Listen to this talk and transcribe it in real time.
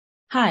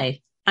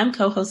Hi, I'm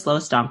co-host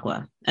Lois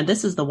Donkwa, and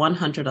this is the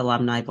 100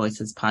 Alumni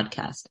Voices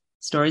podcast,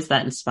 Stories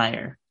That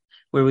Inspire,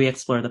 where we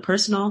explore the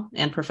personal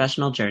and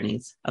professional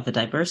journeys of a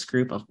diverse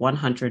group of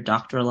 100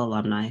 doctoral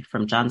alumni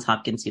from Johns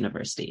Hopkins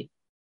University.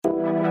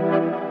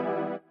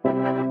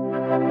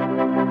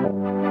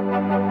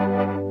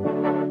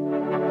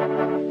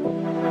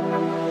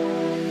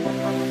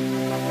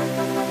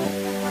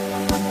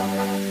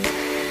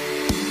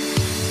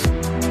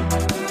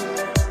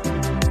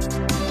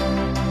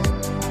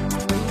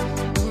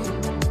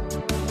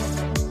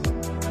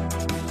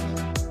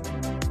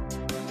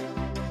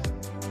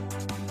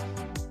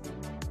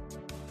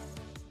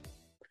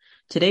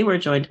 Today, we're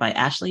joined by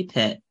Ashley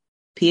Pitt,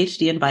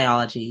 PhD in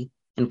biology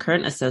and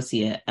current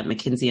associate at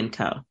McKinsey &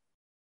 Co.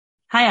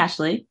 Hi,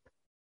 Ashley.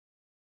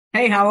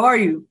 Hey, how are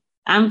you?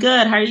 I'm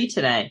good. How are you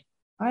today?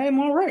 I am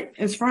all right.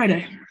 It's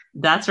Friday.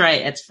 That's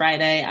right. It's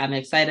Friday. I'm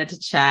excited to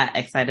chat,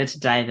 excited to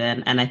dive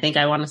in. And I think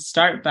I want to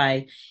start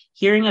by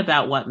hearing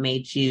about what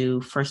made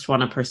you first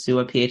want to pursue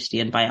a PhD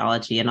in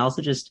biology, and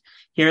also just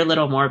hear a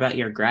little more about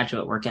your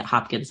graduate work at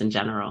Hopkins in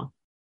general.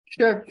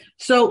 Sure.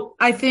 So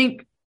I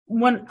think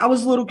when I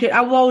was a little kid,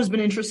 I've always been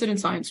interested in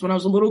science. When I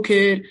was a little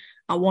kid,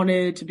 I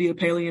wanted to be a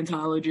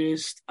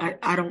paleontologist.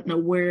 I don't know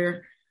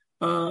where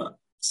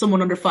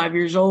someone under 5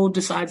 years old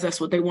decides that's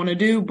what they want to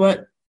do,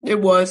 but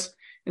it was.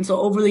 And so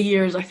over the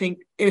years, I think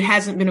it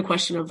hasn't been a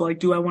question of like,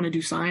 do I want to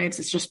do science?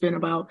 It's just been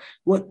about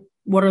what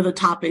are the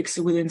topics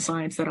within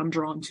science that I'm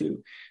drawn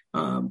to.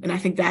 And I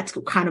think that's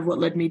kind of what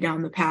led me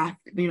down the path.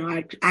 You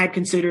know, I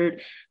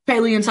considered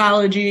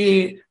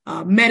paleontology,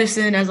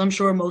 medicine, as I'm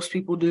sure most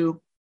people do,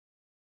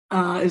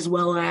 as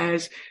well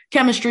as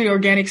chemistry,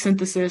 organic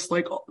synthesis,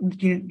 like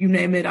you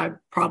name it, I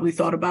probably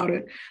thought about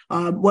it.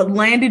 What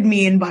landed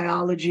me in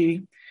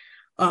biology,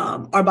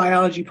 our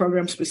biology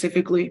program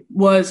specifically,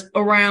 was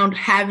around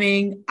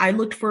I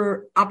looked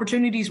for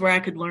opportunities where I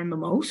could learn the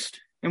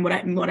most. And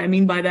what I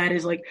mean by that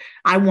is like,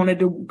 I wanted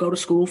to go to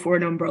school for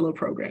an umbrella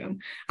program.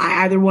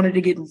 I either wanted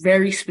to get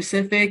very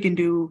specific and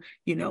do,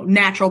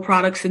 natural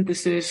product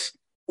synthesis,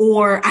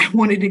 or I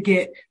wanted to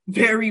get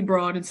very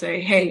broad and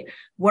say, hey,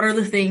 what are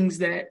the things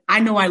that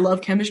I know I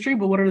love chemistry,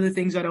 but what are the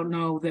things I don't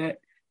know that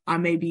I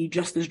may be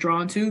just as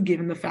drawn to,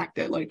 given the fact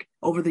that like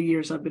over the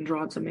years, I've been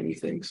drawn to many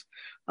things.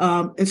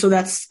 And so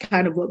that's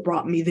kind of what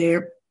brought me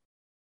there.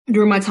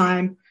 During my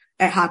time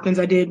at Hopkins,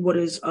 I did what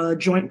is a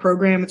joint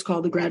program. It's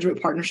called the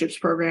Graduate Partnerships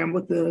Program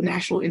with the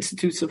National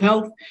Institutes of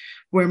Health,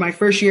 where my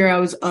first year I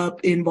was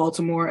up in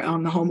Baltimore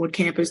on the Homewood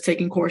campus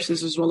taking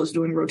courses as well as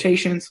doing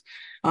rotations.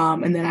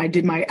 And then I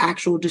did my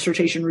actual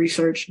dissertation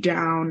research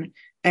down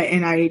at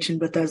NIH in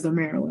Bethesda,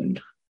 Maryland.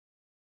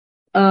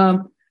 My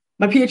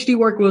PhD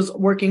work was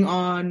working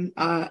on,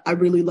 I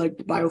really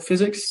liked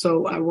biophysics.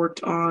 So I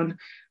worked on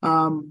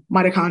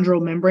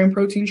mitochondrial membrane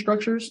protein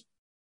structures.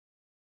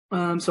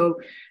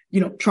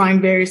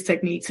 Trying various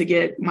techniques to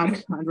get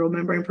mitochondrial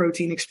membrane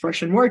protein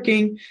expression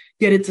working,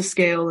 get it to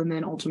scale, and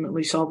then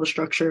ultimately solve a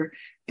structure.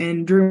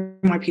 And during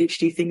my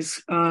PhD,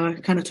 things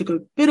kind of took a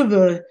bit of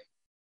a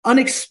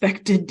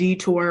unexpected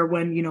detour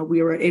when,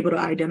 we were able to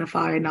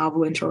identify a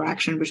novel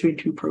interaction between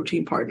two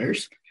protein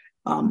partners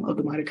of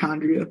the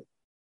mitochondria.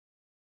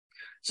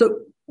 So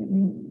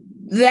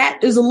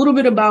that is a little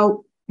bit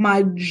about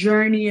my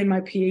journey and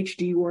my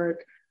PhD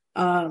work.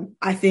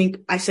 I think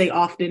I say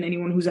often,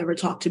 anyone who's ever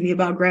talked to me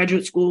about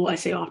graduate school, I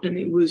say often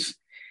it was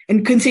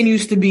and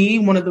continues to be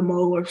one of the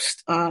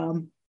most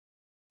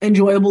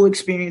enjoyable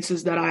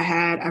experiences that I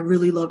had. I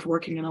really loved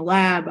working in a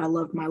lab. I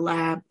loved my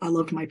lab. I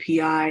loved my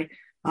PI.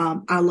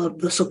 I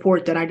loved the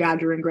support that I got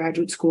during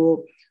graduate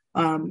school.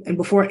 And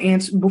before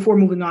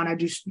moving on, I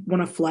just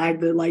want to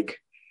flag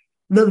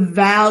the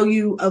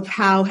value of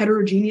how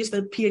heterogeneous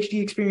the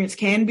PhD experience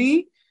can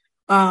be.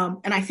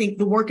 And I think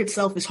the work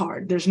itself is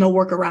hard. There's no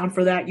work around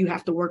for that. You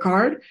have to work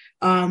hard.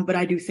 But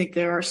I do think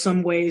there are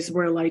some ways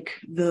where like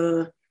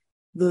there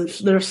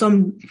are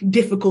some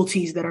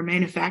difficulties that are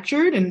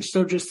manufactured. And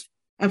so just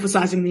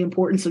emphasizing the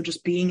importance of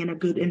just being in a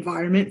good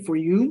environment for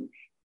you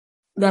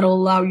that'll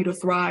allow you to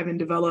thrive and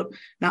develop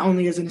not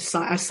only as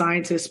a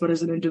scientist, but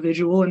as an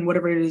individual and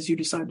whatever it is you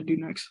decide to do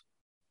next.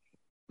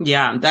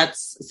 Yeah,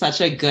 that's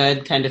such a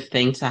good kind of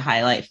thing to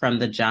highlight from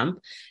the jump.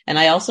 And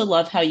I also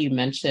love how you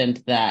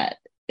mentioned that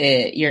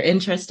your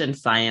interest in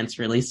science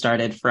really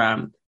started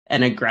from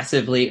an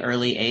aggressively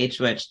early age,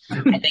 which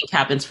I think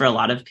happens for a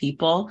lot of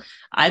people.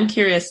 I'm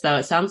curious, though,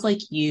 it sounds like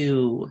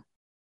your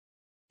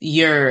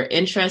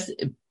interest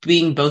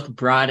being both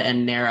broad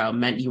and narrow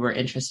meant you were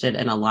interested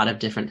in a lot of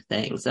different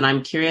things. And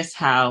I'm curious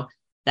how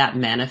that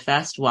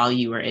manifests while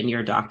you were in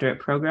your doctorate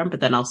program, but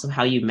then also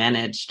how you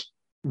managed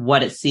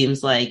what it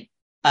seems like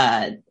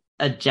a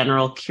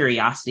general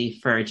curiosity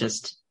for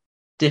just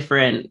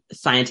different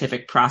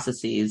scientific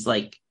processes,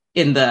 like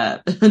in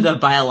the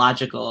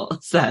biological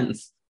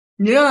sense.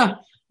 Yeah,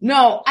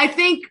 no, I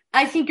think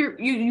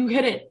you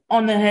hit it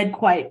on the head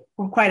quite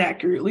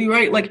accurately,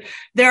 right? Like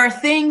there are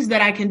things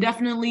that I can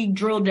definitely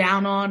drill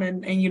down on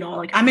and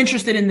like I'm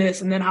interested in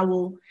this, and then I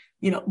will,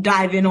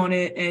 dive in on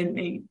it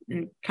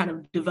and kind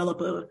of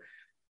develop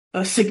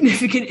a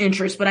significant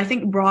interest, but I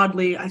think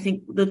broadly, I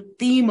think the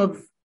theme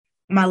of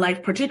my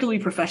life, particularly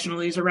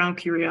professionally, is around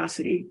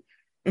curiosity.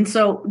 And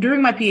so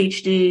during my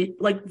PhD,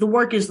 like the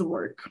work is the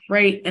work,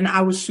 right? And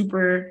I was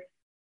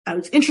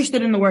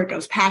interested in the work. I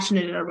was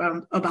passionate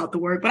about the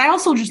work, but I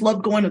also just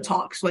loved going to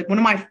talks. Like one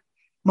of my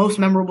most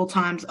memorable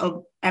times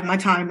at my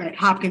time at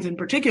Hopkins in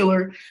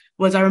particular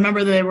was I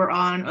remember they were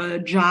on a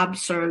job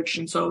search.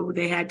 And so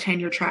they had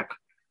tenure track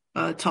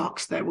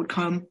talks that would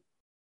come.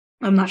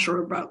 I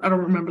don't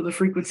remember the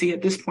frequency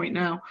at this point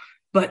now,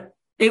 but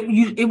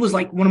it was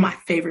like one of my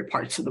favorite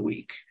parts of the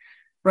week,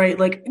 right?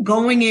 Like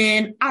going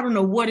in, I don't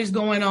know what is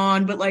going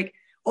on, but like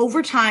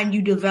over time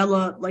you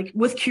develop like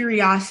with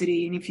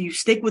curiosity. And if you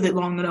stick with it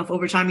long enough,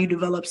 over time you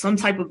develop some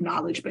type of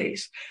knowledge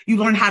base. You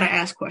learn how to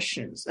ask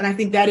questions. And I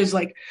think that is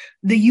like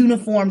the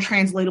uniform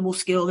translatable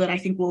skill that I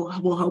think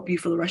will help you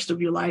for the rest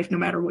of your life, no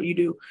matter what you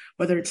do,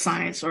 whether it's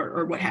science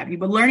or what have you.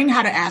 But learning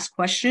how to ask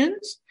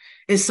questions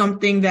is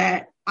something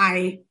that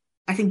I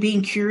think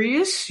being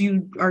curious,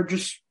 you are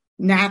just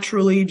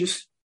naturally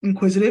just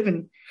inquisitive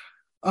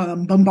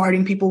and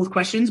bombarding people with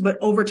questions. But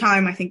over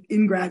time, I think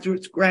in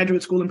graduate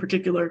school in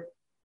particular,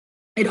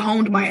 it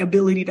honed my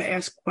ability to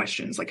ask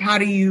questions. Like, how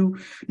do you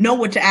know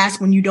what to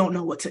ask when you don't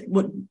know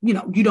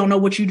you don't know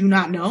what you do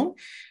not know?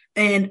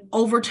 And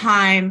over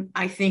time,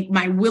 I think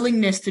my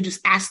willingness to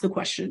just ask the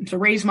question, to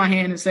raise my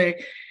hand and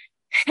say,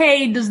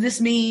 hey, does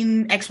this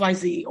mean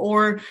XYZ?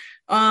 Or,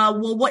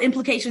 well, what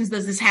implications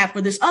does this have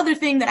for this other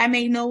thing that I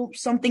may know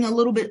something a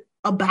little bit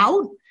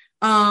about?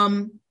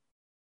 And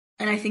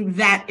I think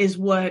that is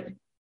what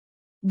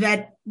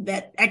that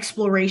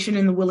exploration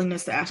and the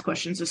willingness to ask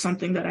questions is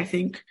something that I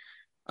think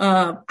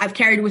I've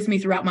carried with me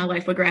throughout my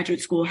life, but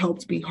graduate school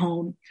helped me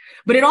hone.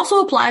 But it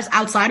also applies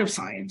outside of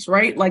science,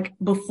 right? Like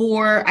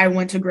before I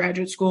went to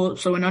graduate school,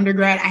 so in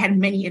undergrad, I had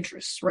many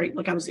interests, right?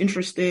 Like I was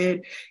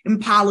interested in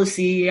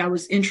policy. I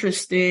was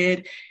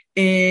interested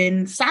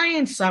in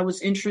science. I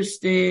was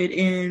interested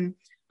in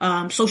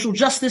social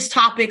justice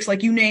topics,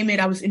 like you name it,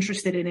 I was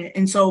interested in it.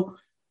 And so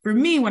for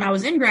me, when I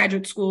was in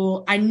graduate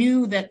school, I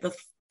knew that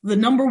the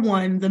number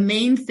one, the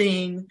main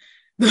thing,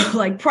 the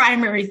like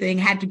primary thing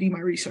had to be my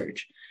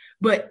research.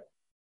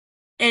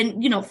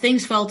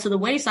 Things fell to the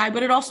wayside,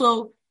 but it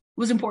also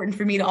was important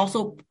for me to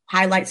also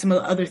highlight some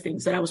of the other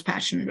things that I was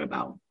passionate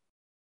about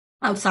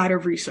outside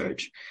of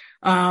research.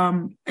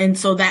 And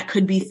so that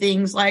could be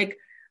things like,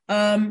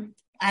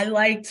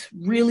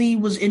 really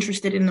was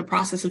interested in the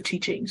process of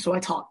teaching. So I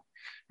taught,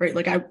 right?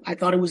 Like I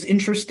thought it was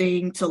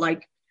interesting to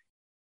like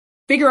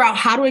figure out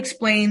how to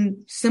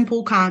explain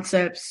simple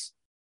concepts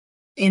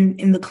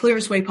in the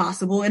clearest way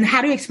possible and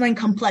how to explain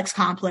complex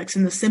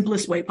in the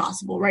simplest way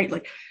possible, right?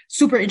 Like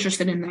super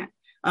interested in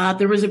that.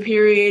 There was a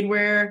period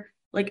where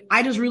like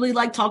I just really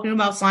liked talking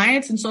about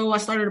science. And so I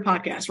started a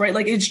podcast, right?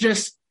 Like it's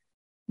just,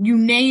 you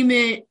name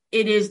it,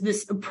 it is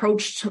this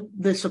approach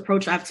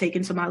I've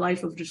taken to my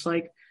life of just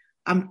like,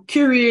 I'm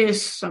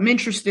curious, I'm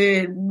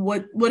interested.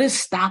 What is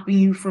stopping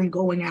you from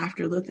going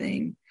after the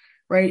thing,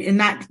 right? And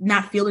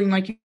not feeling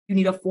like you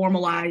need a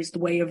formalized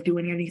way of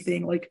doing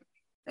anything. Like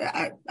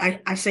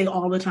I say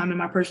all the time in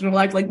my personal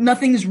life, like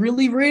nothing's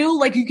really real.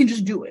 Like you can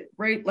just do it,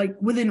 right? Like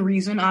within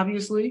reason,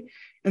 obviously.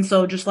 And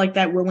so just like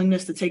that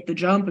willingness to take the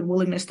jump and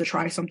willingness to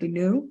try something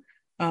new,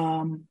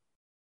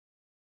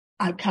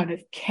 I've kind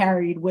of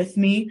carried with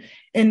me.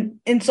 And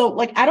so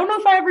like, I don't know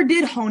if I ever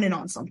did hone in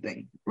on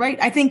something, right?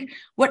 I think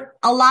what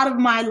a lot of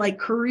my like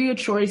career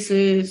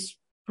choices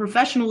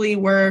professionally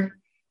were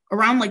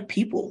around like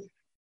people.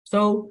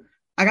 So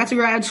I got to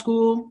grad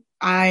school.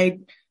 I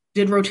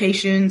did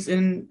rotations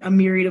in a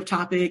myriad of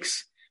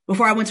topics.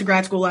 Before I went to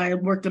grad school, I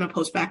worked in a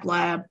post-bac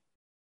lab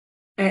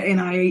at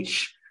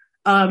NIH.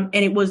 And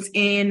it was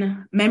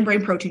in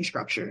membrane protein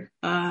structure.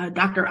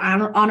 Dr.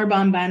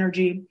 Anirban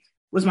Banerjee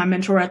was my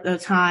mentor at the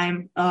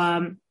time.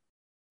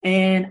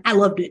 And I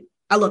loved it.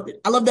 I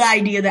loved the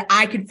idea that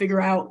I could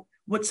figure out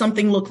what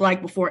something looked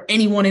like before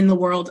anyone in the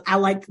world. I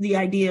liked the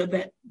idea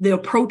that the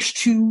approach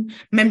to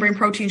membrane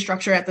protein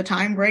structure at the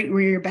time, right,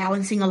 where you're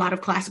balancing a lot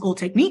of classical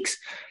techniques,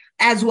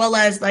 as well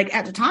as like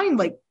at the time,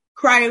 like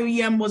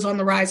cryo-EM was on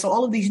the rise. So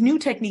all of these new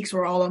techniques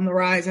were all on the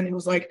rise. And it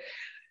was like,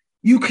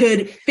 you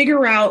could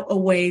figure out a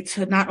way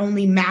to not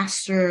only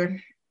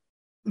master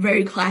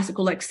very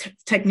classical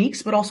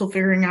techniques, but also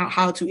figuring out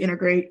how to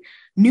integrate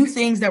new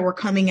things that were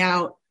coming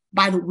out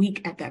by the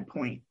week at that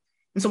point.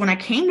 And so when I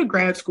came to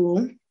grad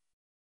school,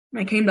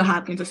 when I came to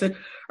Hopkins, I said,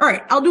 all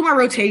right, I'll do my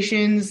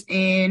rotations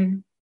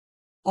in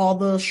all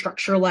the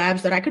structure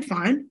labs that I could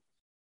find.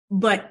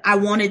 But I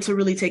wanted to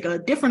really take a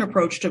different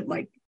approach to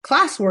like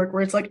classwork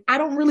where it's like, I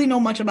don't really know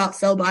much about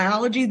cell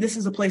biology. This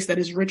is a place that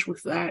is rich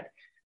with that.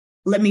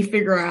 Let me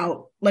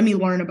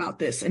learn about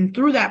this. And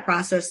through that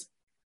process,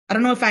 I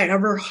don't know if I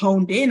ever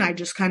honed in. I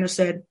just kind of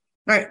said,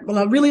 all right, well,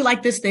 I really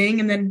like this thing.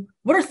 And then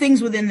what are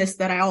things within this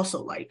that I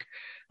also like?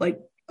 Like,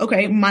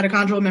 okay,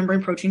 mitochondrial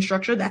membrane protein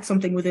structure. That's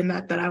something within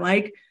that I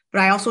like.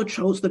 But I also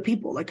chose the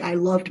people. Like I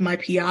loved my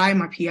PI.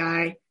 My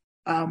PI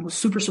was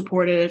super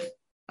supportive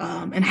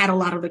and had a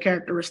lot of the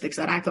characteristics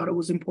that I thought it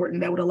was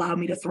important that would allow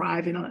me to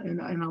thrive in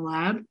a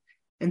lab.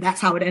 And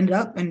that's how it ended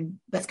up. And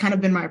that's kind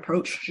of been my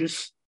approach.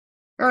 Just,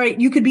 all right,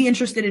 you could be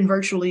interested in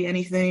virtually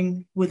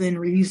anything within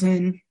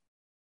reason.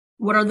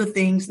 What are the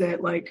things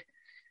that like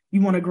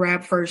you want to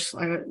grab first?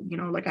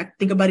 Like I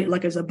think about it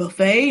like as a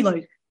buffet.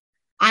 Like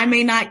I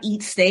may not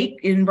eat steak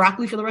and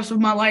broccoli for the rest of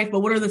my life, but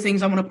what are the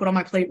things I want to put on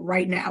my plate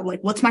right now? Like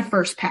what's my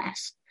first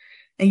pass?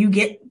 And you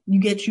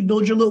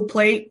build your little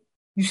plate,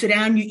 you sit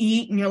down, you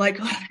eat, and you're like,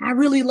 oh, I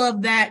really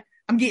love that.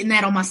 I'm getting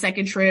that on my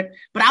second trip,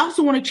 but I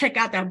also want to check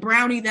out that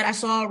brownie that I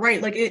saw,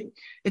 right? Like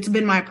it's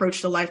been my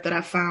approach to life that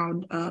I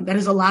found that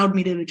has allowed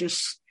me to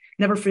just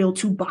never feel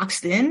too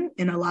boxed in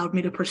and allowed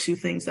me to pursue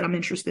things that I'm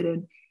interested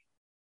in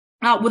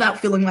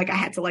without feeling like I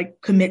had to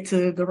like commit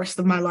to the rest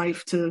of my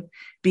life to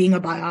being a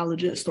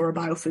biologist or a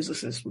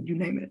biophysicist, you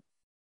name it.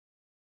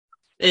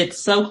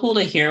 It's so cool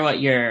to hear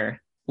what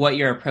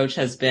your approach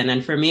has been.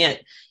 And for me,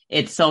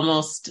 it's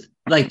almost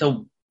like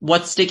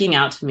what's sticking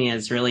out to me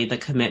is really the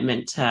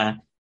commitment to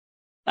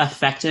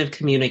effective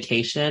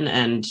communication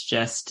and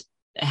just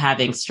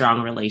having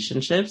strong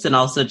relationships, and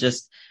also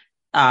just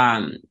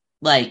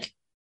like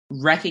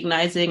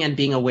recognizing and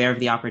being aware of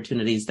the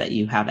opportunities that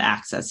you have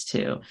access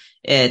to.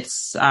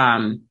 It's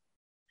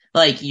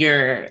like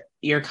your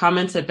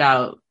comments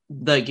about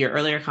your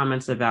earlier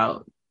comments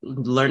about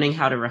learning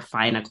how to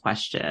refine a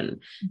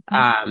question,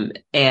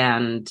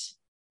 and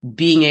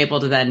being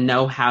able to then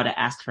know how to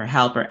ask for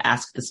help or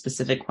ask the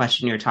specific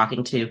question you're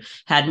talking to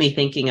had me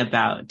thinking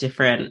about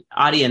different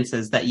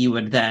audiences that you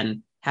would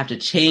then have to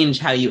change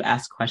how you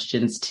ask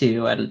questions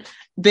to. And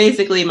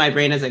basically my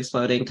brain is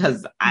exploding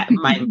because I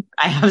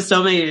have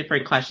so many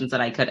different questions that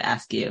I could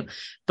ask you.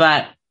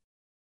 But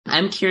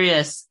I'm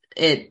curious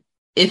if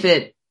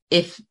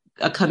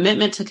a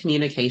commitment to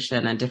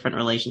communication and different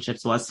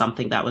relationships was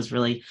something that was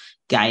really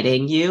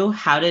guiding you.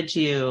 How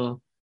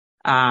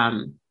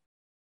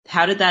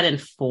did that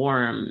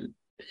inform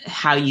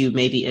how you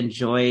maybe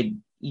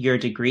enjoyed your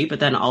degree, but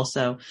then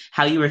also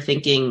how you were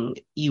thinking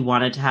you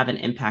wanted to have an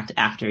impact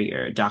after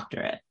your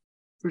doctorate?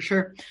 For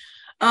sure.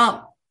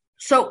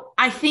 So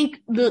I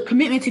think the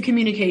commitment to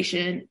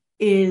communication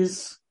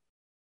is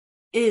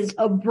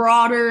a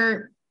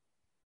broader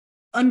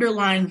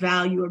underlying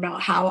value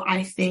about how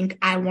I think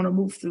I want to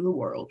move through the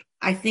world.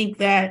 I think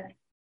that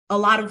a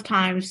lot of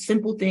times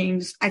simple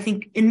things, I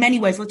think in many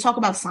ways, let's talk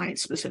about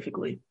science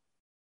specifically.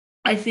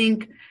 I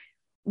think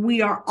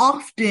we are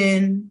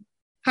often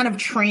kind of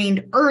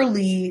trained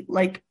early,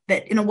 like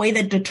that in a way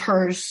that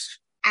deters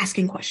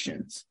asking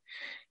questions,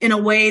 in a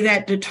way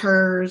that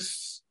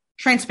deters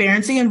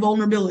transparency and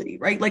vulnerability,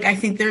 right? Like, I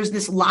think there's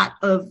this lot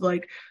of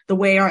like the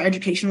way our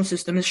educational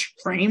system is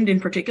framed in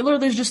particular,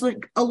 there's just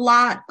like a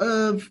lot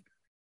of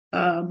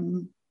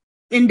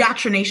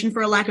indoctrination,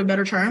 for a lack of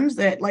better terms,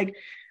 that like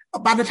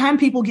by the time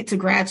people get to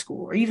grad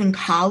school or even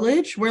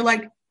college, we're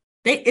like,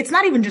 it's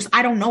not even just,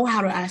 I don't know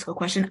how to ask a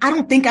question. I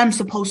don't think I'm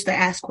supposed to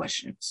ask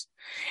questions.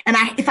 And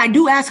if I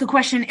do ask a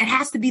question, it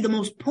has to be the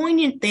most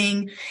poignant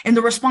thing. And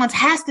the response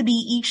has to be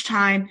each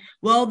time,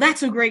 well,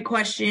 that's a great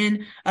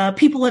question.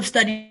 People have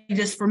studied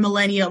this for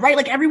millennia, right?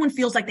 Like everyone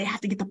feels like they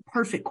have to get the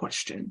perfect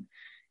question.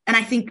 And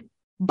I think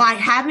by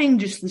having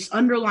just this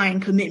underlying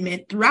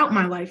commitment throughout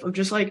my life of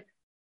just like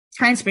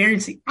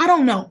transparency, I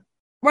don't know,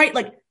 right?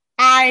 Like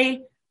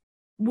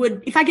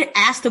if I get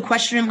asked a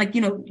question, like,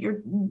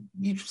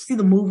 you see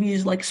the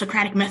movies like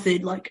Socratic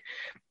Method, like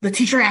the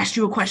teacher asked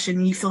you a question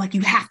and you feel like you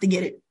have to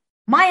get it.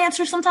 My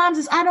answer sometimes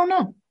is, I don't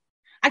know.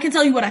 I can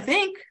tell you what I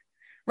think,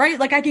 right?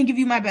 Like I can give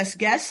you my best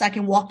guess. I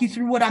can walk you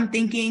through what I'm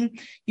thinking.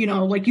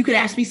 Like you could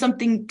ask me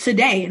something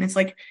today and it's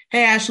like,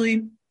 hey,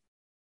 Ashley,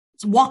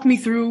 walk me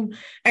through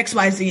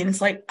XYZ. And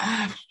it's like,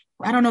 I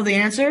don't know the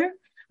answer,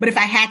 but if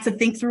I had to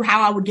think through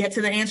how I would get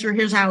to the answer,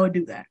 here's how I would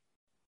do that.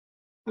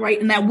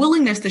 Right. And that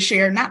willingness to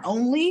share not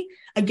only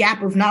a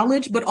gap of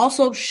knowledge, but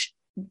also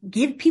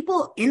give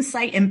people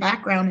insight and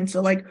background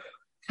into like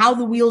how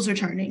the wheels are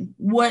turning.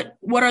 What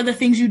are the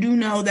things you do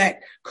know that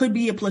could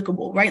be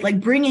applicable, right?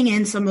 Like bringing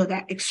in some of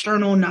that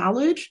external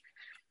knowledge,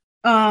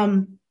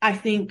 I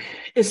think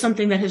is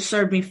something that has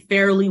served me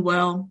fairly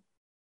well.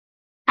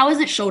 How has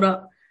it showed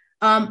up?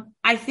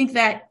 I think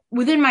that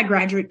within my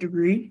graduate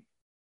degree,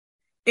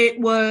 it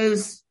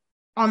was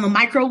on the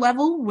micro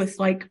level with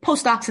like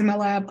postdocs in my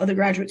lab, other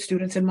graduate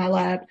students in my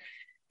lab.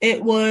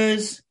 It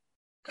was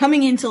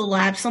coming into the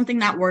lab, something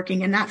not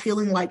working and not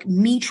feeling like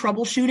me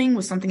troubleshooting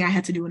was something I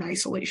had to do in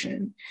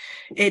isolation.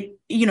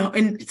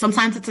 And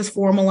sometimes it's as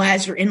formal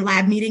as you're in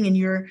lab meeting and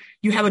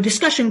you have a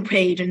discussion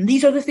page and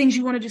these are the things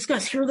you want to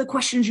discuss. Here are the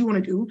questions you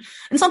want to do.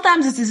 And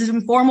sometimes it's as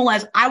informal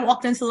as I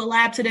walked into the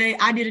lab today.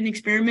 I did an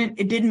experiment.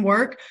 It didn't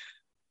work.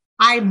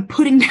 I'm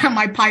putting down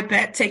my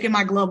pipette, taking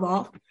my glove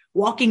off,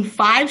 walking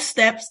 5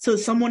 steps to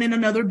someone in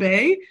another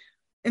bay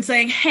and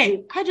saying,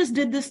 hey, I just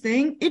did this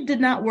thing. It did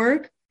not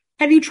work.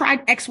 Have you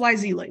tried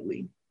XYZ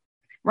lately?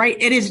 Right?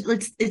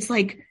 It's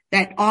like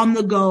that on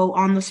the go,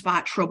 on the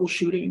spot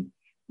troubleshooting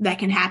that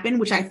can happen,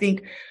 which I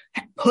think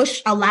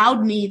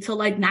allowed me to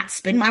like not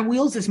spin my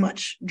wheels as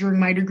much during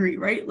my degree,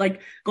 right?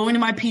 Like going to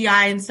my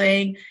PI and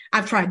saying,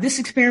 I've tried this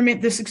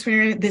experiment, this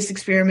experiment, this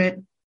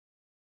experiment.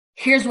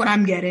 Here's what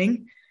I'm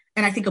getting.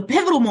 And I think a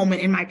pivotal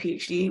moment in my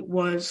PhD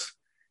was,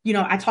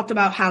 I talked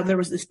about how there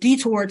was this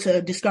detour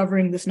to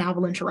discovering this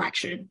novel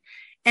interaction.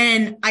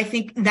 And I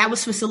think that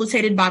was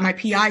facilitated by my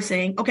PI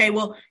saying, okay,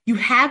 well, you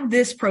have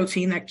this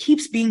protein that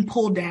keeps being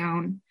pulled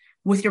down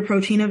with your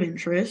protein of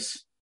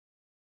interest.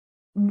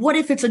 What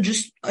if it's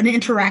just an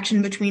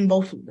interaction between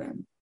both of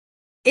them?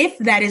 If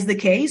that is the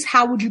case,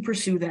 how would you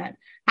pursue that?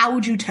 How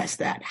would you test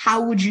that?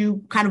 How would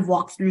you kind of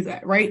walk through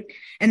that, right?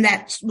 And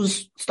that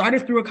was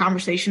started through a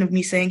conversation of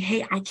me saying,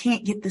 hey, I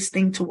can't get this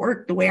thing to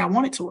work the way I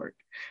want it to work,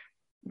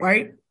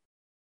 right?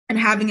 And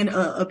having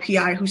a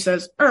PI who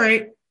says, all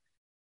right,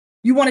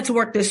 you want it to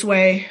work this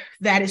way,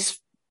 that is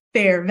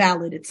fair,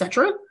 valid,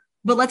 etc.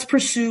 But let's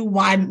pursue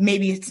why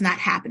maybe it's not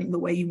happening the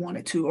way you want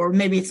it to, or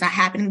maybe it's not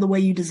happening the way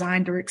you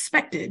designed or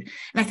expected.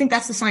 And I think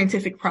that's the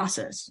scientific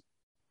process,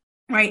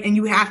 right? And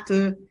you have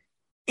to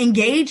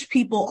engage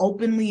people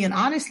openly and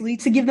honestly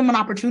to give them an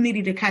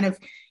opportunity to kind of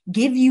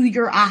give you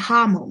your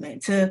aha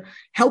moment, to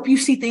help you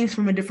see things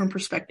from a different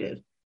perspective.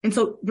 And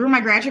so through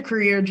my graduate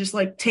career, just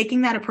like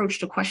taking that approach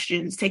to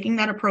questions, taking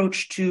that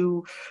approach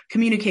to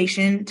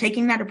communication,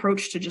 taking that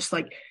approach to just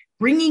like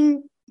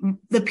bringing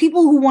the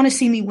people who want to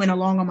see me win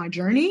along on my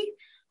journey,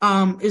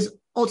 is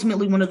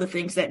ultimately one of the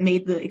things that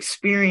made the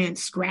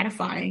experience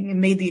gratifying and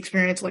made the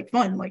experience like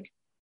fun. Like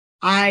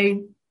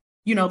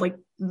like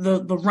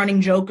the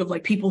running joke of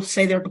like people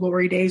say their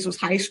glory days was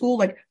high school.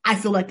 Like I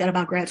feel like that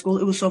about grad school.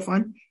 It was so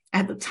fun.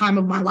 At the time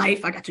of my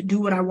life, I got to do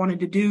what I wanted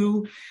to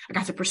do. I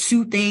got to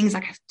pursue things. I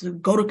got to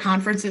go to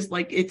conferences.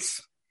 Like it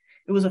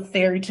was a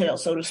fairy tale,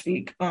 so to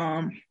speak.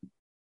 And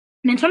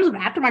in terms of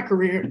after my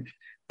career,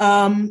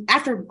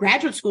 after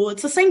graduate school,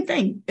 it's the same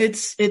thing.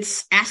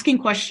 It's asking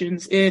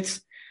questions. It's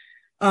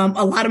a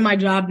lot of my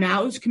job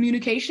now is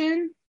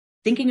communication,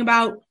 thinking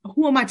about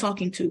who am I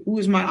talking to? Who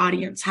is my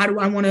audience? How do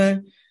I want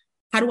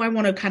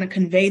to kind of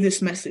convey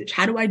this message?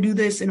 How do I do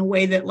this in a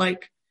way that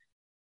like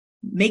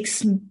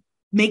makes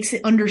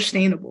it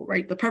understandable,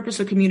 right? The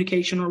purpose of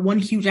communication, or one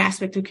huge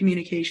aspect of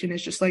communication,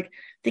 is just like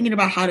thinking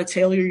about how to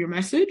tailor your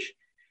message.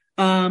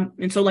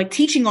 And so like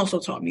teaching also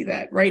taught me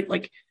that, right?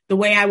 Like the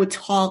way I would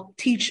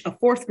teach a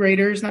fourth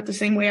grader is not the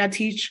same way I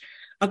teach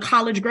a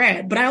college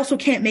grad, but I also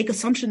can't make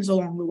assumptions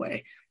along the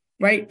way,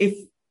 right?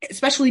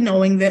 Especially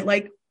knowing that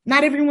like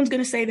not everyone's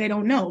going to say they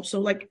don't know.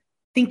 So like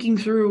thinking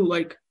through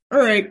like, all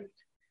right,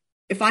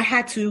 if I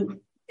had to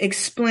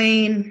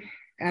explain,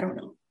 I don't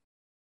know,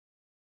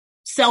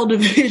 cell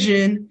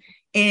division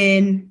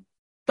in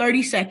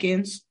 30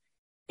 seconds,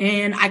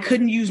 and I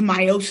couldn't use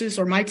meiosis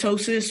or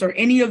mitosis or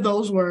any of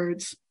those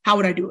words, how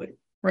would I do it,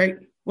 right?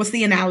 What's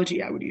the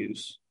analogy I would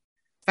use?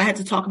 If I had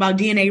to talk about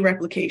DNA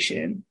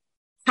replication,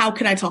 how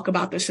could I talk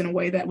about this in a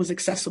way that was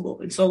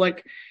accessible? And so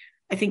like,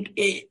 I think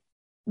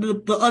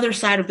the other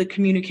side of the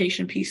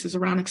communication piece is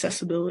around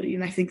accessibility.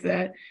 And I think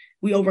that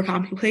we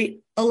overcomplicate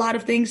a lot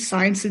of things,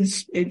 science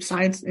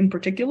in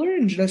particular,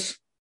 and just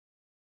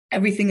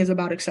everything is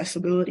about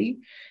accessibility,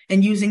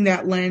 and using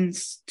that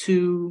lens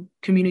to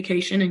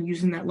communication and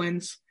using that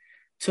lens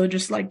to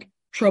just like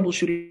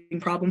troubleshooting,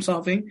 problem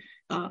solving,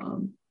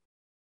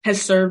 has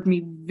served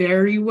me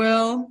very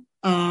well.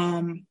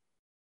 And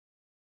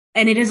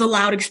it has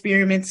allowed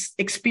experiments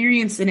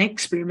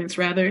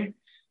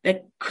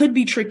that could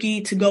be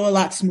tricky to go a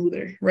lot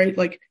smoother, right?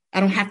 Like I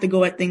don't have to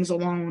go at things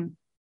alone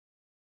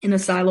in a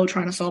silo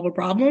trying to solve a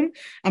problem.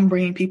 I'm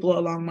bringing people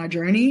along my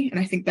journey. And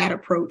I think that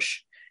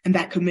approach and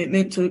that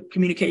commitment to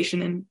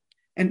communication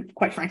and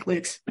quite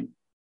frankly,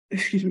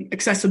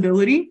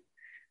 accessibility,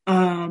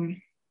 has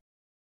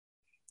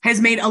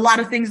made a lot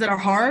of things that are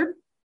hard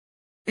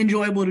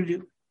enjoyable to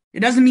do. It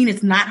doesn't mean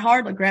it's not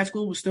hard. Like grad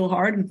school was still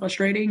hard and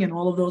frustrating and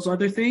all of those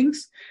other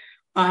things.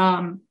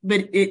 But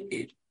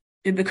it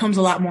becomes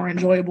a lot more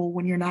enjoyable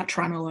when you're not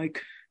trying to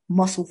like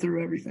muscle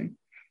through everything.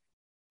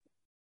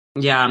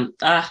 Yeah.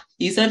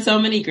 You said so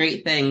many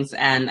great things.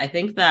 And I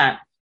think that,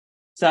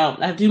 so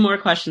I have two more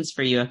questions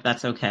for you, if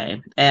that's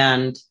okay.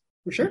 And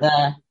for sure.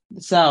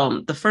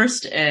 The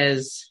first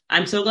is,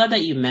 I'm so glad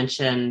that you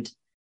mentioned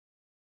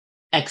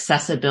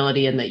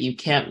accessibility and that you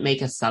can't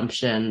make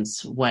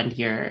assumptions when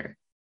you're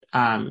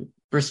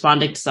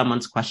responding to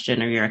someone's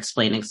question or you're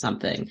explaining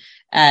something.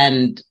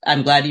 And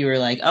I'm glad you were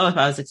like, oh, if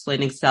I was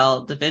explaining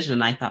cell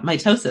division, I thought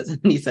mitosis.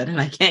 And you said, and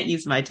I can't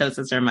use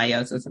mitosis or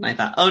meiosis. And I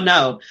thought, oh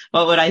no,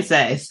 what would I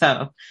say?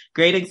 So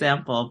great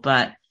example.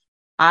 But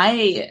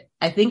I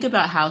think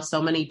about how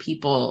so many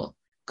people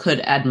could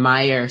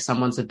admire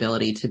someone's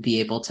ability to be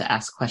able to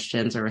ask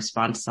questions or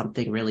respond to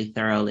something really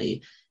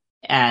thoroughly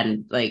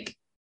and like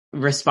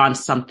respond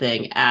to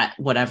something at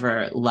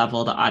whatever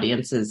level the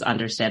audience is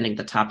understanding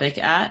the topic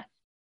at.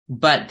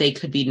 But they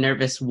could be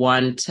nervous,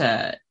 one,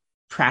 to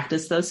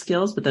practice those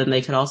skills, but then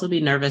they could also be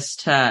nervous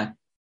to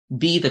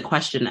be the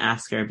question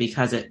asker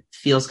because it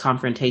feels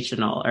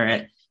confrontational or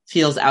it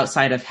feels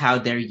outside of how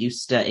they're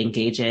used to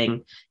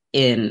engaging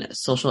in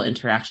social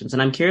interactions.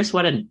 And I'm curious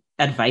what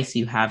advice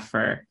you have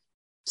for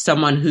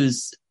someone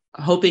who's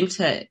hoping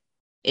to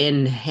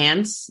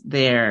enhance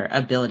their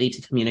ability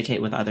to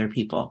communicate with other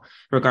people,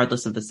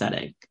 regardless of the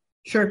setting.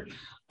 Sure.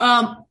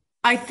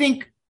 I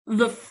think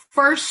the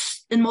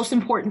first and most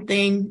important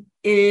thing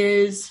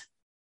is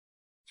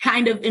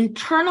kind of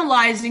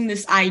internalizing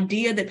this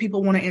idea that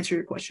people want to answer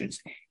your questions.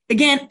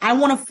 Again, I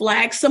want to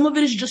flag some of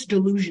it is just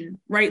delusion,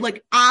 right?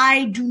 Like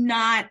I do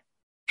not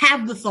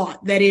have the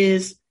thought that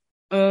is,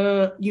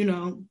 well,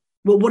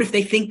 what if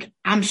they think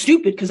I'm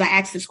stupid because I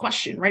asked this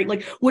question, right?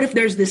 Like, what if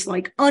there's this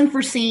like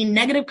unforeseen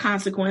negative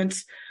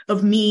consequence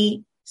of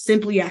me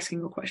simply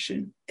asking a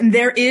question? And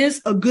there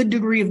is a good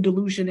degree of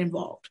delusion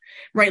involved,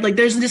 right? Like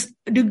there's this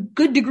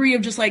good degree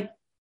of just like,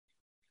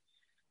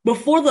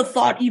 before the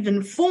thought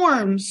even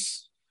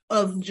forms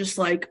of just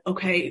like,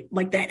 okay,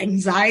 like that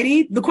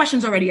anxiety, the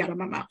question's already out of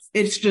my mouth.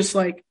 It's just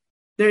like,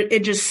 it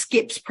just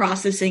skips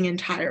processing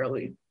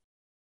entirely.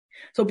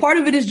 So part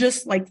of it is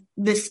just like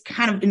this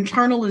kind of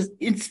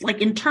it's like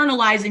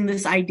internalizing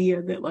this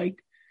idea that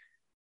like,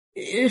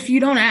 if you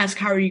don't ask,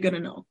 how are you going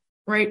to know?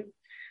 Right.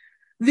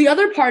 The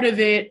other part of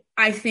it,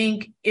 I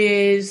think,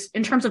 is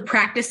in terms of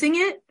practicing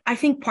it, I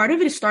think part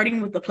of it is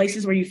starting with the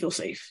places where you feel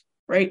safe.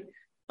 Right.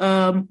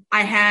 I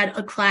had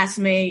a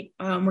classmate,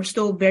 we're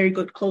still very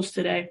good, close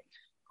today,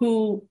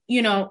 who,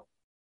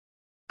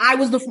 I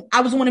was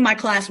the one in my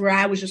class where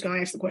I was just going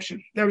to ask the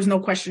question. There was no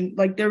question.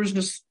 Like there was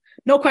just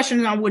no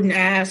question I wouldn't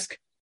ask.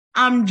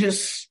 I'm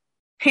just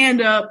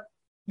hand up.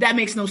 That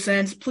makes no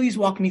sense. Please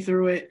walk me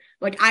through it.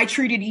 Like I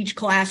treated each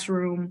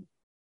classroom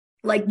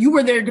like you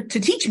were there to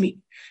teach me,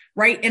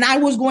 right? And I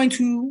was going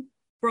to,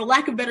 for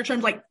lack of better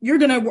terms, like you're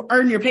going to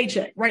earn your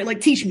paycheck, right?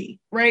 Like teach me,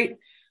 right?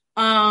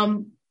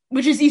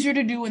 Which is easier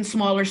to do in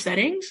smaller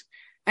settings.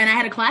 And I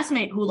had a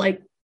classmate who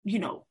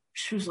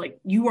she was like,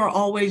 you are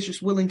always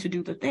just willing to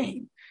do the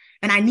thing.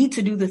 And I need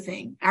to do the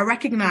thing. I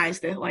recognize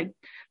that like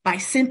by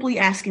simply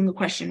asking the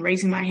question,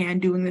 raising my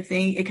hand, doing the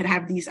thing, it could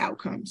have these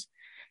outcomes.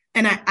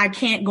 And I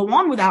can't go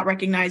on without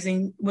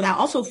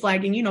also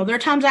flagging, there are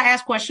times I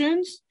ask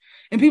questions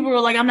and people are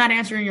like, I'm not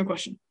answering your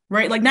question,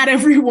 right? Like not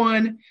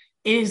everyone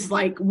is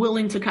like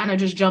willing to kind of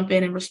just jump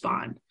in and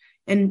respond.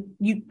 And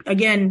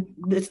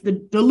it's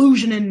the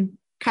delusion and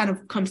kind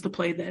of comes to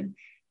play then.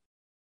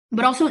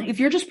 But also if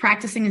you're just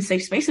practicing in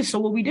safe spaces. So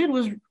what we did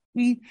was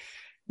we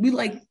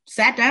like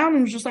sat down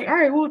and was just like, all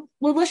right, well,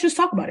 let's just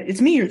talk about it. It's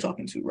me you're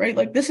talking to, right?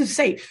 Like this is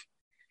safe.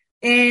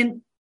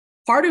 And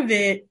part of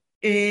it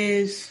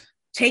is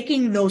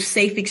taking those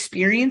safe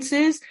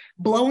experiences,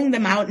 blowing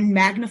them out and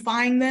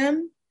magnifying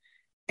them.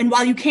 And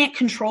while you can't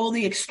control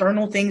the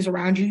external things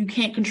around you, you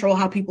can't control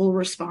how people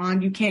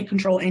respond. You can't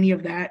control any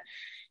of that.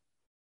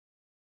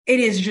 It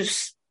is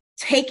just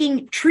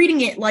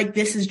treating it like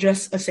this is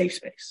just a safe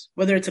space,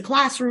 whether it's a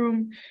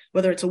classroom,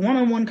 whether it's a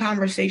one-on-one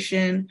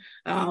conversation,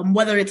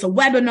 whether it's a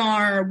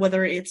webinar,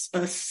 whether it's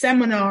a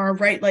seminar,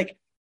 right? Like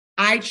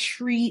I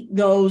treat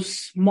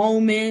those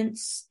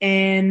moments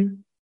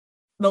and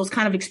those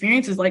kind of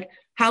experiences like,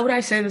 how would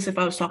I say this if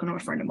I was talking to a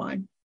friend of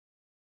mine?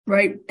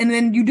 Right. And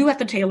then you do have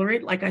to tailor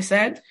it, like I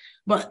said,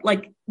 but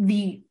like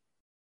the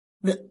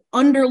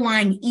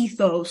underlying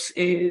ethos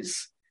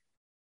is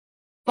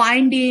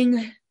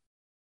finding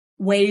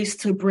ways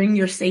to bring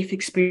your safe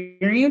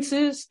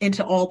experiences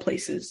into all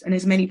places and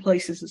as many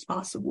places as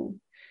possible.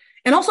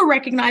 And also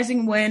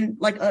recognizing when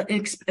like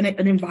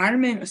an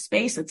environment, a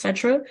space,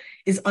 etc.,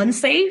 is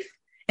unsafe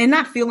and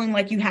not feeling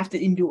like you have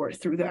to endure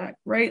through that,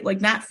 right? Like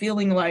not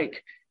feeling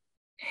like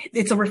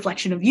it's a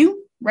reflection of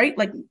you, right?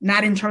 Like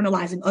not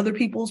internalizing other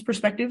people's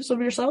perspectives of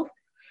yourself.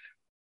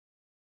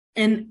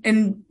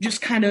 And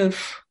just kind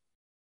of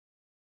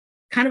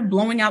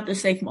blowing out the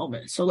safe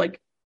moment. So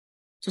like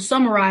to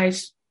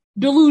summarize,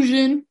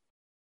 delusion,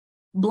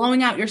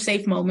 blowing out your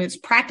safe moments,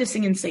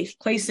 practicing in safe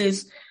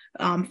places,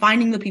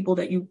 finding the people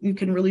that you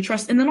can really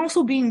trust, and then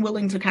also being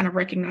willing to kind of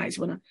recognize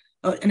when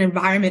an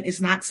environment is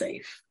not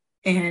safe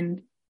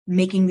and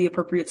making the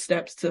appropriate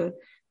steps to,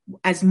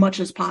 as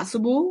much as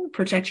possible,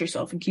 protect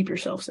yourself and keep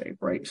yourself safe,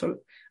 right? So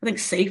I think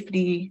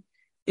safety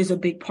is a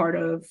big part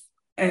of,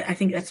 I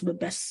think that's the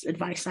best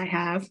advice I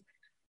have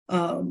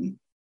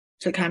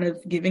to kind of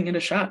giving it a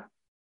shot.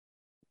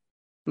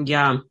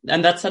 Yeah.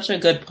 And that's such a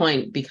good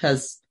point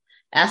because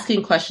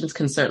asking questions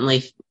can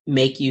certainly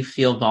make you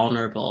feel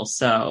vulnerable.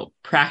 So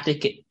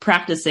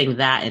practicing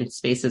that in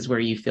spaces where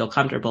you feel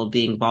comfortable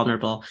being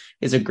vulnerable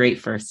is a great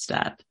first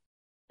step.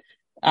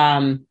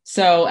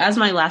 So as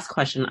my last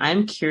question,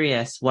 I'm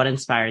curious what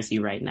inspires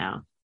you right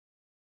now?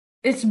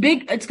 It's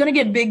big. It's going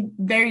to get big,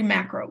 very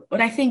macro, but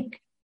I think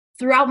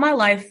throughout my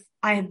life,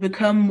 I have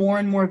become more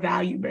and more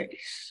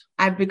value-based.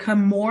 I've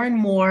become more and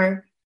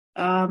more,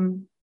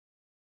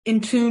 in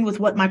tune with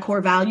what my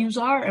core values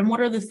are and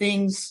what are the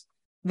things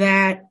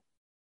that,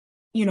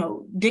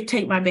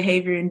 dictate my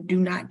behavior and do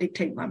not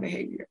dictate my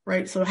behavior,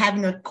 right? So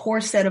having a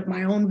core set of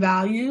my own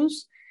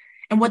values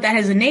and what that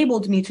has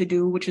enabled me to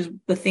do, which is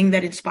the thing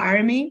that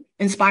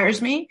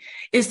inspires me,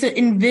 is to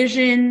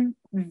envision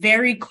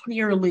very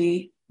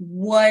clearly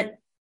what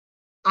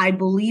I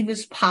believe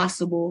is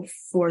possible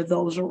for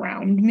those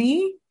around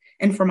me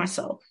and for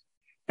myself.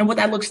 And what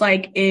that looks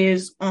like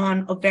is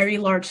on a very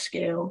large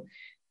scale,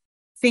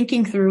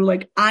 thinking through,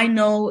 like, I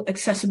know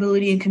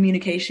accessibility and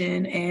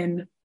communication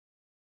and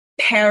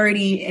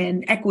parity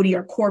and equity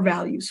are core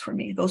values for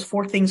me. Those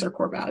 4 things are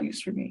core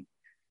values for me.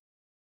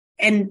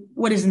 And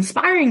what is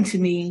inspiring to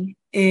me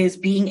is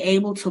being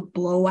able to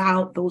blow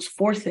out those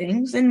 4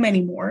 things and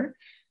many more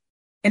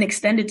and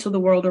extend it to the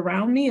world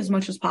around me as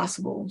much as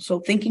possible. So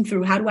thinking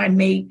through, how do I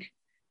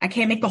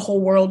can't make the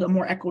whole world a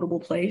more equitable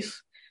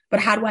place, but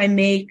how do I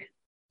make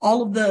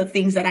all of the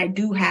things that I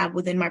do have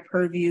within my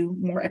purview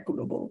more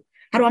equitable?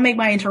 How do I make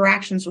my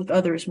interactions with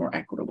others more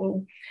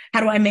equitable? How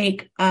do I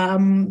make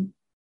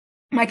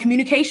my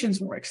communications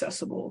more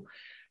accessible?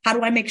 How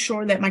do I make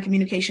sure that my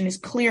communication is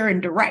clear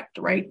and direct,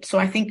 right? So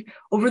I think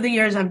over the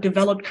years, I've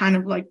developed kind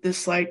of like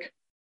this,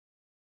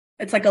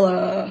 it's like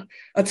a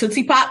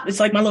Tootsie Pop. It's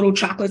like my little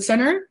chocolate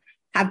center.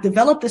 I've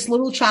developed this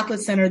little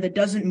chocolate center that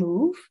doesn't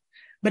move,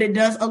 but it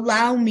does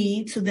allow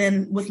me to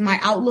then, with my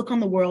outlook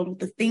on the world, with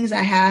the things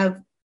I have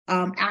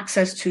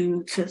access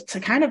to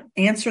kind of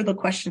answer the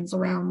questions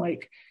around,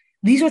 like,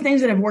 these are things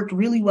that have worked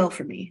really well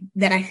for me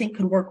that I think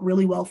could work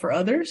really well for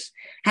others.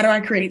 How do I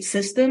create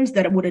systems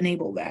that would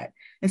enable that?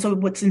 And so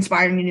what's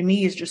inspiring to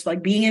me is just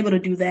like being able to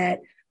do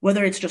that,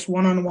 whether it's just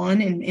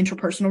one-on-one in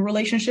interpersonal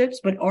relationships,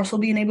 but also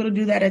being able to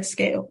do that at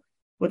scale,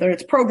 whether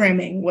it's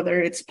programming,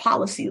 whether it's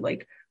policy,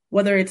 like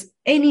whether it's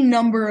any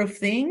number of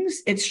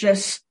things. It's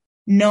just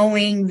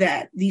knowing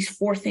that these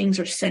 4 things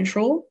are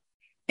central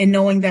and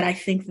knowing that I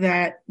think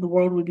that the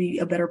world would be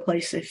a better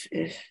place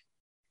if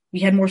we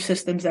had more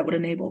systems that would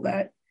enable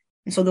that.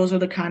 And so those are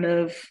the kind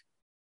of,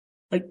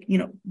 like,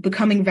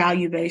 becoming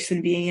value-based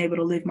and being able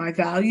to live my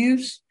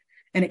values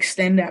and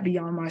extend that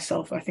beyond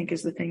myself, I think,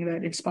 is the thing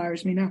that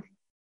inspires me now.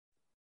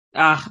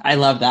 I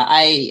love that.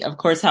 I, of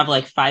course, have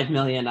like 5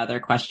 million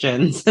other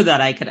questions that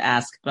I could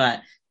ask,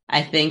 but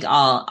I think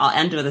I'll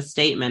end with a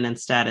statement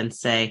instead and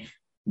say,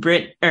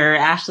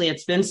 Ashley,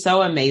 it's been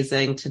so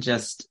amazing to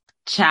just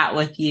chat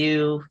with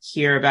you,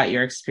 hear about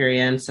your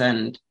experience,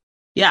 and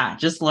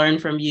just learn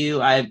from you.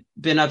 I've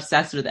been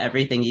obsessed with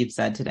everything you've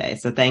said today.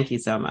 So thank you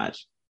so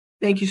much.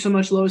 Thank you so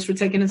much, Lois, for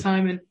taking the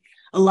time and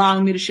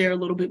allowing me to share a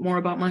little bit more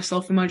about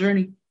myself and my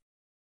journey.